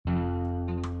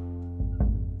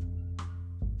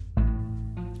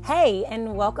Hey,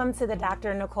 and welcome to the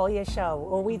Dr. Nicolia Show,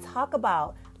 where we talk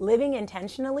about living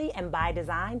intentionally and by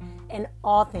design and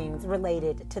all things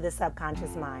related to the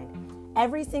subconscious mind.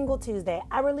 Every single Tuesday,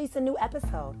 I release a new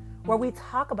episode where we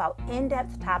talk about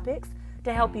in-depth topics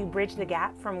to help you bridge the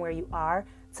gap from where you are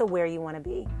to where you want to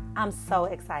be. I'm so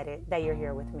excited that you're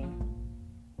here with me.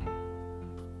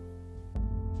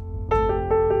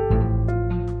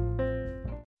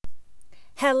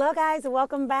 Hello guys,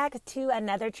 welcome back to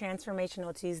another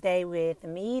Transformational Tuesday with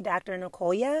me, Dr.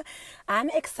 Nicolia.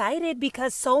 I'm excited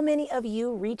because so many of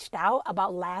you reached out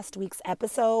about last week's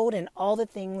episode and all the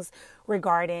things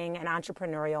regarding an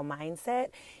entrepreneurial mindset.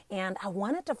 And I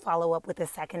wanted to follow up with a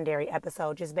secondary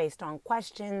episode just based on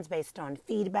questions, based on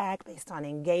feedback, based on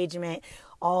engagement,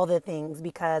 all the things.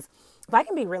 Because if I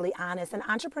can be really honest, an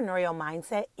entrepreneurial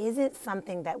mindset isn't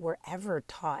something that we're ever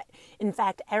taught. In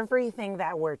fact, everything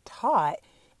that we're taught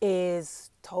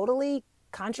is totally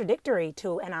contradictory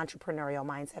to an entrepreneurial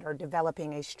mindset or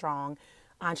developing a strong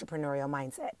entrepreneurial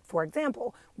mindset. For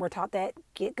example, we're taught that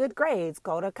get good grades,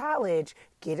 go to college,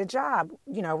 get a job,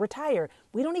 retire.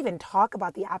 We don't even talk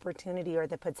about the opportunity or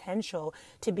the potential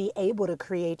to be able to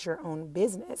create your own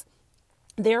business.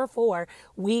 Therefore,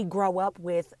 we grow up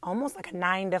with almost like a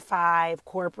 9-to-5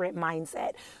 corporate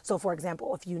mindset. So, for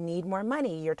example, if you need more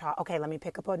money, you're taught, okay, let me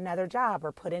pick up another job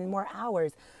or put in more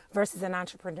hours, versus an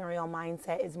entrepreneurial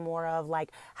mindset is more of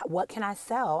like, what can I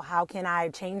sell? How can I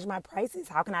change my prices?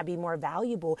 How can I be more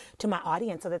valuable to my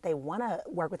audience so that they want to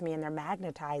work with me and they're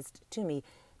magnetized to me?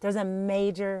 There's a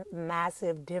major,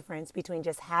 massive difference between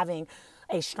just having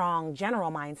a strong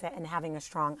general mindset and having a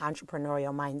strong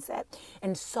entrepreneurial mindset.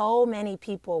 And so many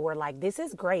people were like, this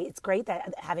is great. It's great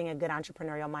that having a good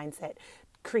entrepreneurial mindset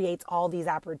creates all these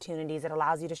opportunities. It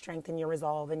allows you to strengthen your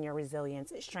resolve and your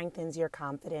resilience. It strengthens your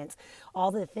confidence,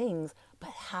 all the things. But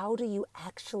how do you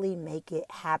actually make it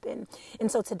happen?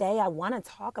 And so today I want to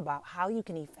talk about how you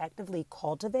can effectively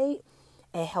cultivate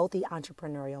a healthy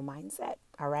entrepreneurial mindset.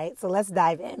 All right, so let's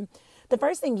dive in. The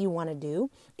first thing you want to do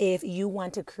if you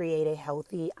want to create a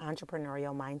healthy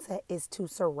entrepreneurial mindset is to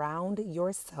surround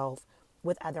yourself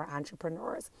with other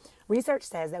entrepreneurs. Research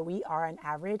says that we are an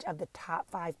average of the top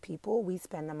 5 people we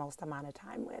spend the most amount of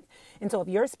time with. And so if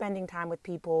you're spending time with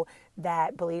people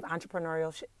that believe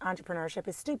entrepreneurship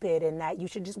is stupid and that you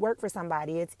should just work for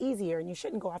somebody, it's easier and you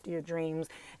shouldn't go after your dreams,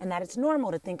 and that it's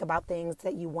normal to think about things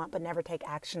that you want but never take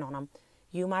action on them,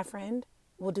 you, my friend,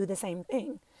 will do the same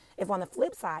thing. If on the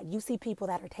flip side, you see people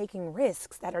that are taking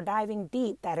risks, that are diving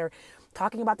deep, that are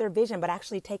talking about their vision, but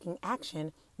actually taking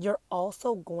action, you're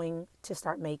also going to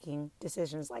start making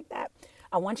decisions like that.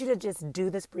 I want you to just do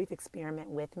this brief experiment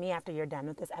with me after you're done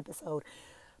with this episode.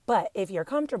 But if you're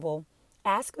comfortable,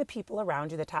 ask the people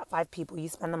around you, the top 5 people you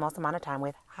spend the most amount of time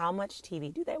with, how much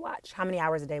TV do they watch? How many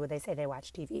hours a day would they say they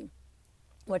watch TV?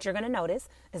 What you're going to notice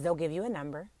is they'll give you a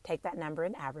number, take that number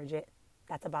and average it.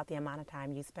 That's about the amount of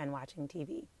time you spend watching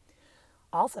TV.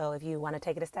 Also, if you want to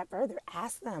take it a step further,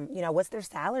 ask them, what's their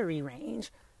salary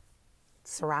range?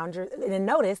 And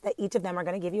notice that each of them are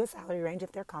going to give you a salary range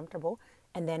if they're comfortable,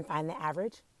 and then find the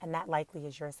average, and that likely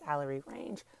is your salary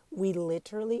range. We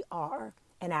literally are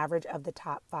an average of the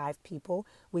top 5 people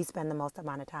we spend the most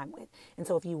amount of time with. And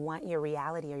so if you want your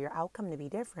reality or your outcome to be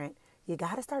different, you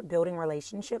got to start building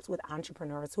relationships with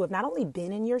entrepreneurs who have not only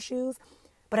been in your shoes,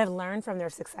 but have learned from their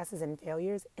successes and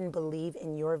failures and believe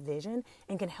in your vision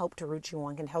and can help to root you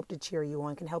on, can help to cheer you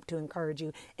on, can help to encourage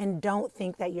you. And don't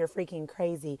think that you're freaking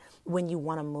crazy when you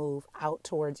want to move out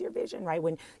towards your vision, right?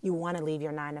 When you want to leave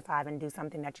your 9-to-5 and do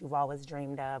something that you've always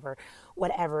dreamed of or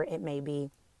whatever it may be.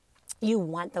 You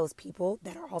want those people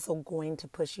that are also going to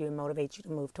push you and motivate you to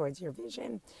move towards your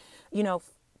vision.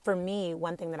 For me,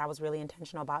 one thing that I was really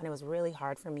intentional about, and it was really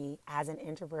hard for me as an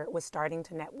introvert, was starting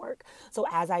to network. So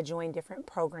as I joined different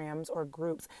programs or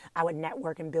groups, I would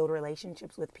network and build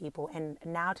relationships with people. And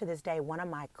now to this day, one of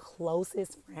my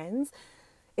closest friends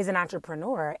is an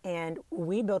entrepreneur, and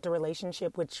we built a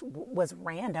relationship which was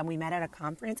random. We met at a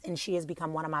conference, and she has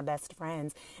become one of my best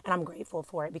friends. And I'm grateful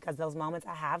for it because those moments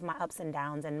I have my ups and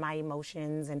downs and my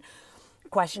emotions and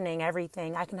questioning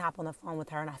everything, I can hop on the phone with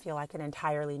her and I feel like an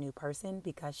entirely new person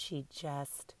because she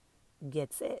just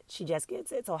gets it. She just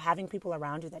gets it. So having people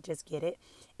around you that just get it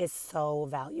is so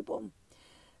valuable.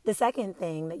 The second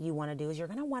thing that you want to do is you're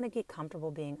going to want to get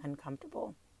comfortable being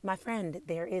uncomfortable. My friend,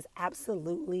 there is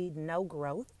absolutely no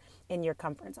growth in your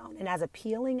comfort zone. And as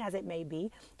appealing as it may be,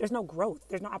 there's no growth.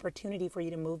 There's no opportunity for you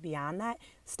to move beyond that,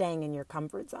 staying in your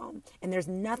comfort zone. And there's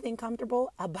nothing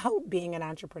comfortable about being an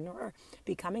entrepreneur.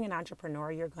 Becoming an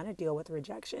entrepreneur, you're going to deal with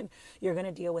rejection. You're going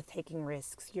to deal with taking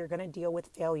risks. You're going to deal with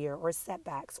failure or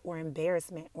setbacks or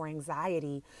embarrassment or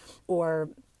anxiety or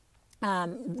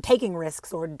taking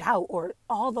risks or doubt or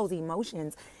all those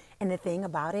emotions. And the thing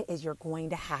about it is you're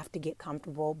going to have to get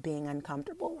comfortable being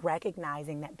uncomfortable,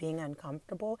 recognizing that being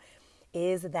uncomfortable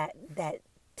is that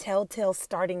telltale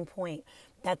starting point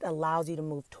that allows you to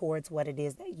move towards what it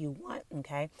is that you want,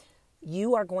 okay?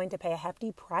 You are going to pay a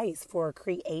hefty price for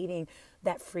creating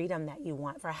that freedom that you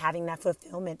want, for having that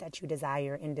fulfillment that you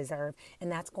desire and deserve.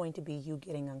 And that's going to be you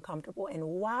getting uncomfortable. And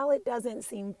while it doesn't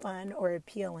seem fun or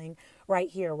appealing right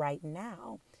here, right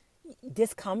now,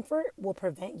 discomfort will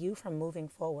prevent you from moving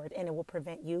forward, and it will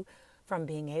prevent you from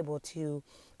being able to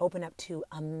open up to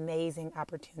amazing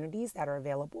opportunities that are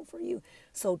available for you.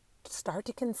 So start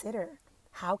to consider,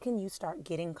 how can you start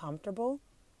getting comfortable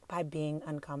by being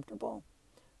uncomfortable?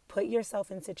 Put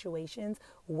yourself in situations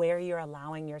where you're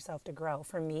allowing yourself to grow.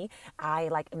 For me, I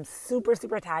am super,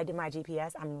 super tied to my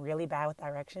GPS. I'm really bad with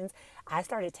directions. I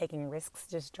started taking risks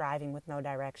just driving with no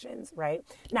directions, right?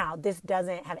 Now, this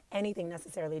doesn't have anything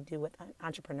necessarily to do with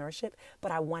entrepreneurship,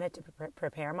 but I wanted to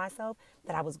prepare myself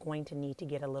that I was going to need to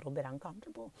get a little bit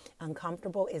uncomfortable.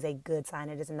 Uncomfortable is a good sign.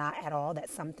 It is not at all that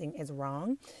something is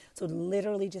wrong. So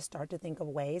literally just start to think of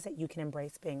ways that you can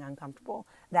embrace being uncomfortable.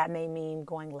 That may mean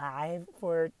going live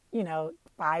for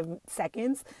 5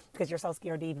 seconds because you're so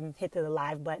scared to even hit the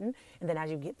live button. And then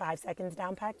as you get 5 seconds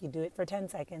down pat, you do it for 10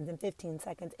 seconds and 15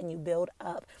 seconds and you build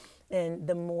up. And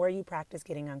the more you practice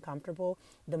getting uncomfortable,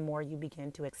 the more you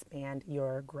begin to expand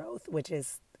your growth, which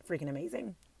is freaking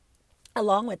amazing.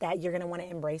 Along with that, you're going to want to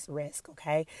embrace risk,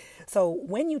 okay? So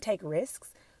when you take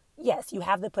risks, yes, you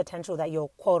have the potential that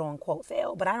you'll quote unquote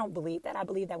fail, but I don't believe that. I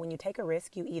believe that when you take a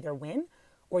risk, you either win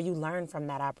or you learn from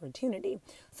that opportunity.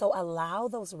 So allow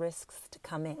those risks to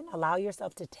come in. Allow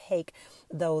yourself to take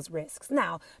those risks.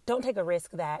 Now, don't take a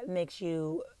risk that makes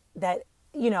you,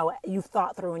 you've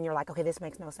thought through and you're like, okay, this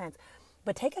makes no sense.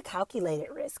 But take a calculated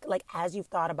risk, as you've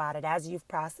thought about it, as you've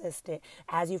processed it,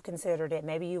 as you've considered it,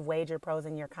 maybe you've weighed your pros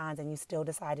and your cons and you still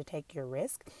decide to take your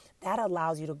risk. That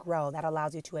allows you to grow. That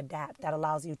allows you to adapt. That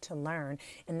allows you to learn.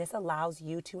 And this allows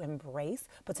you to embrace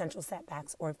potential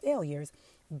setbacks or failures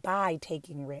by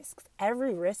taking risks.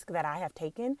 Every risk that I have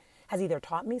taken has either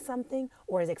taught me something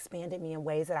or has expanded me in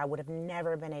ways that I would have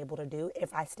never been able to do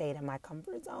if I stayed in my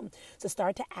comfort zone. So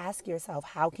start to ask yourself,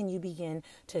 how can you begin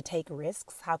to take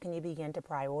risks? How can you begin to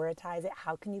prioritize it?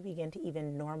 How can you begin to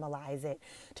even normalize it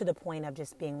to the point of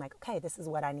just being like, okay, this is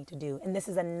what I need to do. And this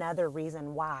is another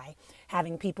reason why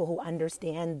having people who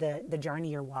understand the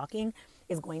journey you're walking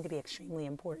is going to be extremely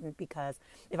important, because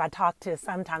if I talk to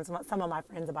sometimes some of my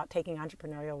friends about taking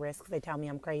entrepreneurial risks, they tell me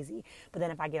I'm crazy. But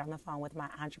then if I get on the phone with my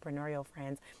entrepreneurial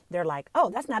friends, they're like, oh,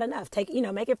 that's not enough.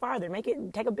 Make it farther,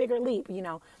 take a bigger leap.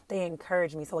 They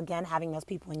encourage me. So again, having those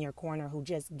people in your corner who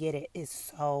just get it is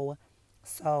so,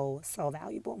 so, so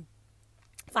valuable.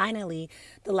 Finally,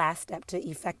 the last step to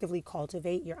effectively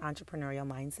cultivate your entrepreneurial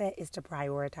mindset is to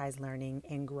prioritize learning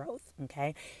and growth,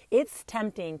 okay? It's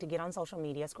tempting to get on social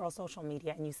media, scroll social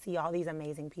media, and you see all these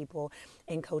amazing people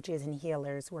and coaches and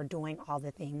healers who are doing all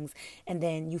the things, and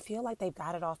then you feel like they've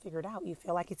got it all figured out. You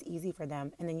feel like it's easy for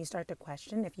them, and then you start to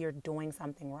question if you're doing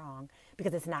something wrong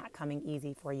because it's not coming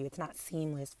easy for you. It's not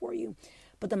seamless for you.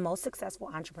 But the most successful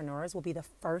entrepreneurs will be the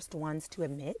first ones to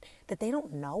admit that they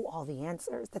don't know all the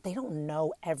answers, that they don't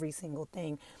know every single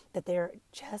thing, that they're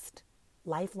just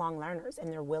lifelong learners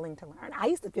and they're willing to learn. I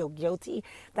used to feel guilty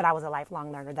that I was a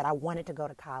lifelong learner, that I wanted to go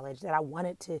to college, that I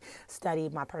wanted to study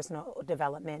my personal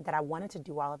development, that I wanted to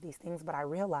do all of these things. But I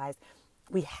realized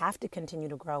we have to continue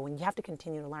to grow and you have to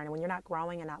continue to learn. And when you're not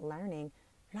growing and not learning,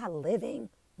 you're not living,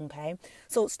 okay?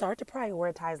 So start to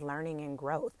prioritize learning and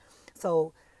growth.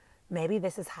 So maybe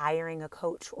this is hiring a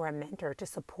coach or a mentor to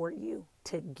support you,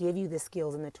 to give you the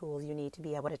skills and the tools you need to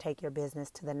be able to take your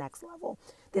business to the next level.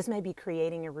 This may be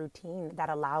creating a routine that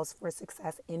allows for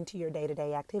success into your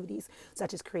day-to-day activities,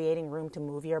 such as creating room to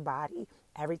move your body.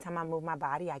 Every time I move my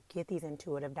body, I get these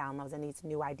intuitive downloads and these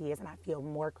new ideas, and I feel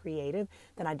more creative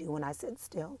than I do when I sit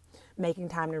still. Making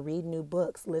time to read new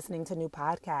books, listening to new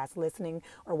podcasts, listening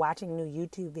or watching new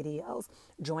YouTube videos,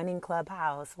 joining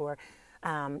Clubhouse, or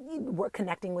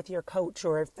connecting with your coach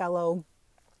or fellow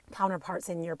counterparts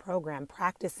in your program,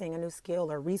 practicing a new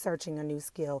skill or researching a new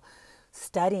skill,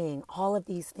 studying, all of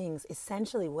these things.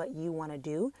 Essentially what you want to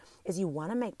do is you want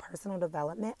to make personal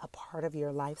development a part of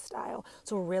your lifestyle.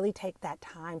 So really take that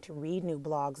time to read new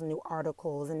blogs, new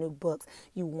articles, and new books.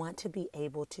 You want to be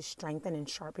able to strengthen and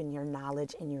sharpen your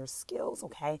knowledge and your skills,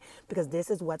 okay? Because this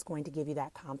is what's going to give you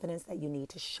that confidence that you need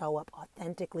to show up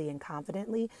authentically and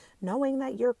confidently, knowing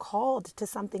that you're called to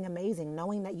something amazing,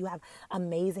 knowing that you have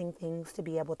amazing things to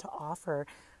be able to offer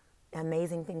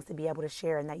amazing things to be able to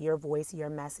share, and that your voice, your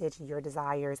message, your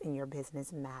desires, and your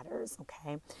business matters,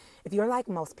 okay? If you're like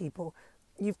most people,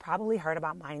 you've probably heard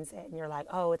about mindset and you're like,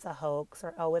 oh, it's a hoax,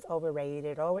 or oh, it's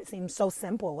overrated, or oh, it seems so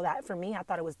simple. That for me, I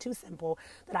thought it was too simple,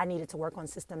 that I needed to work on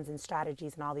systems and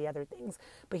strategies and all the other things.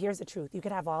 But here's the truth. You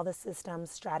could have all the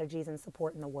systems, strategies, and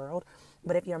support in the world,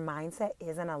 but if your mindset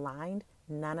isn't aligned,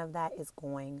 none of that is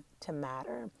going to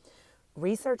matter.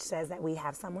 Research says that we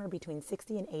have somewhere between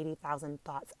 60 and 80,000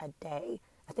 thoughts a day.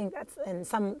 I think that's, and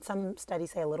some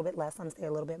studies say a little bit less, some say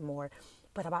a little bit more,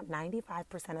 but about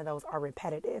 95% of those are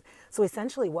repetitive. So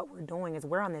essentially what we're doing is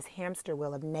we're on this hamster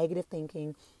wheel of negative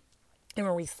thinking, and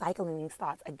we're recycling these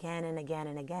thoughts again and again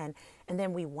and again. And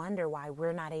then we wonder why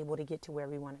we're not able to get to where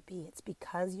we want to be. It's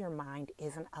because your mind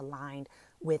isn't aligned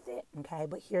with it, okay?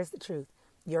 But here's the truth.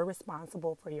 You're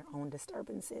responsible for your own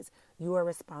disturbances. You are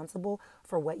responsible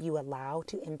for what you allow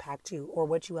to impact you, or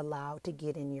what you allow to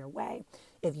get in your way.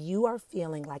 If you are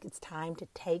feeling like it's time to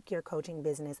take your coaching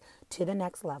business to the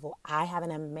next level, I have an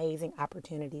amazing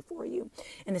opportunity for you.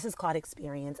 And this is called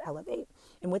Experience Elevate.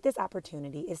 And with this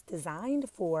opportunity, it's designed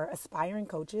for aspiring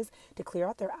coaches to clear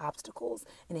out their obstacles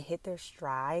and to hit their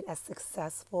stride as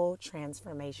successful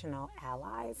transformational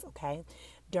allies, okay?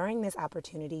 During this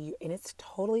opportunity, and it's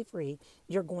totally free,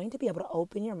 you're going to be able to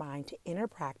open your mind to inner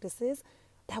practices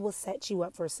that will set you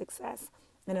up for success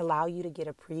and allow you to get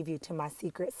a preview to my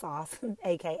secret sauce,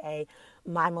 aka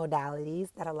my modalities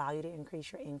that allow you to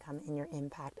increase your income and your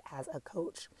impact as a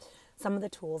coach. Some of the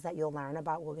tools that you'll learn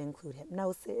about will include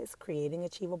hypnosis, creating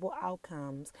achievable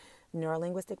outcomes,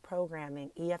 neurolinguistic programming,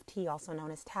 EFT, also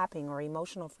known as tapping, or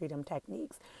emotional freedom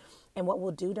techniques. And what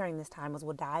we'll do during this time is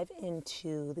we'll dive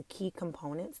into the key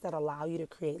components that allow you to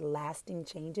create lasting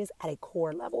changes at a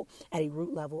core level, at a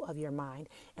root level of your mind,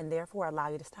 and therefore allow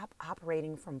you to stop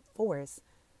operating from force,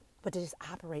 but to just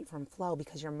operate from flow,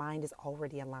 because your mind is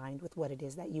already aligned with what it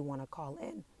is that you want to call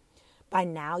in. By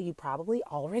now, you probably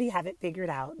already have it figured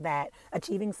out that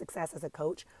achieving success as a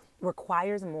coach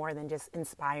requires more than just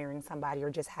inspiring somebody or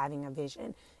just having a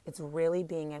vision. It's really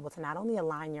being able to not only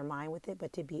align your mind with it,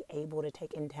 but to be able to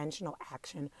take intentional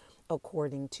action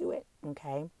according to it,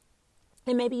 okay?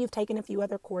 And maybe you've taken a few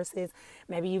other courses.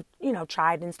 Maybe you've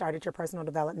tried and started your personal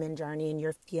development journey and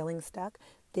you're feeling stuck.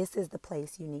 This is the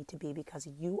place you need to be, because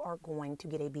you are going to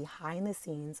get a behind the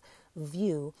scenes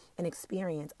view and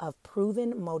experience of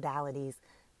proven modalities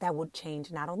that would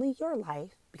change not only your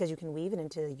life, because you can weave it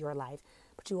into your life,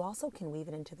 but you also can weave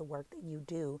it into the work that you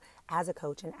do as a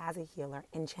coach and as a healer,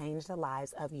 and change the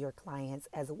lives of your clients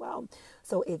as well.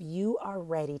 So if you are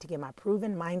ready to get my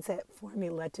proven mindset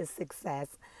formula to success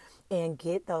and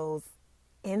get those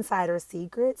insider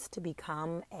secrets to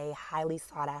become a highly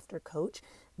sought after coach,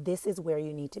 this is where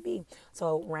you need to be.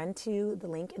 So run to the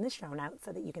link in the show notes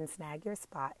so that you can snag your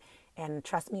spot. And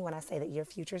trust me when I say that your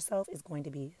future self is going to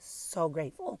be so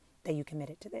grateful that you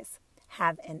committed to this.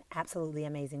 Have an absolutely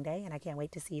amazing day, and I can't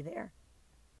wait to see you there.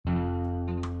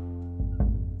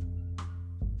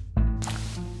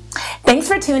 Thanks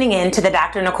for tuning in to the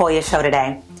Dr. Nicolia Show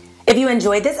today. If you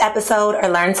enjoyed this episode or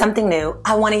learned something new,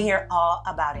 I want to hear all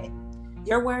about it.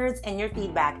 Your words and your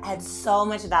feedback add so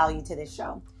much value to this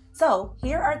show. So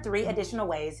here are 3 additional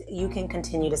ways you can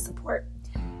continue to support.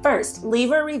 First,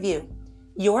 leave a review.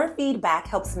 Your feedback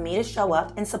helps me to show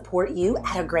up and support you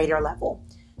at a greater level.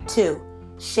 2,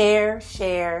 share.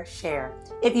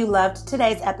 If you loved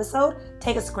today's episode,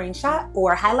 take a screenshot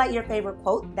or highlight your favorite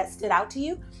quote that stood out to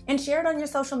you and share it on your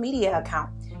social media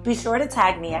account. Be sure to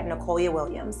tag me at Nicolia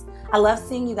Williams. I love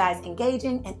seeing you guys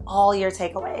engaging and all your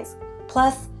takeaways.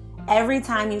 Plus, every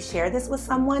time you share this with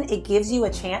someone, it gives you a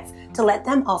chance to let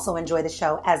them also enjoy the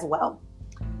show as well.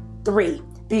 3,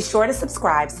 be sure to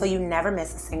subscribe so you never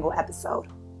miss a single episode.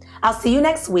 I'll see you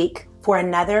next week for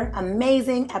another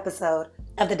amazing episode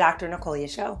of the Dr. Nicolia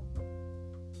Show.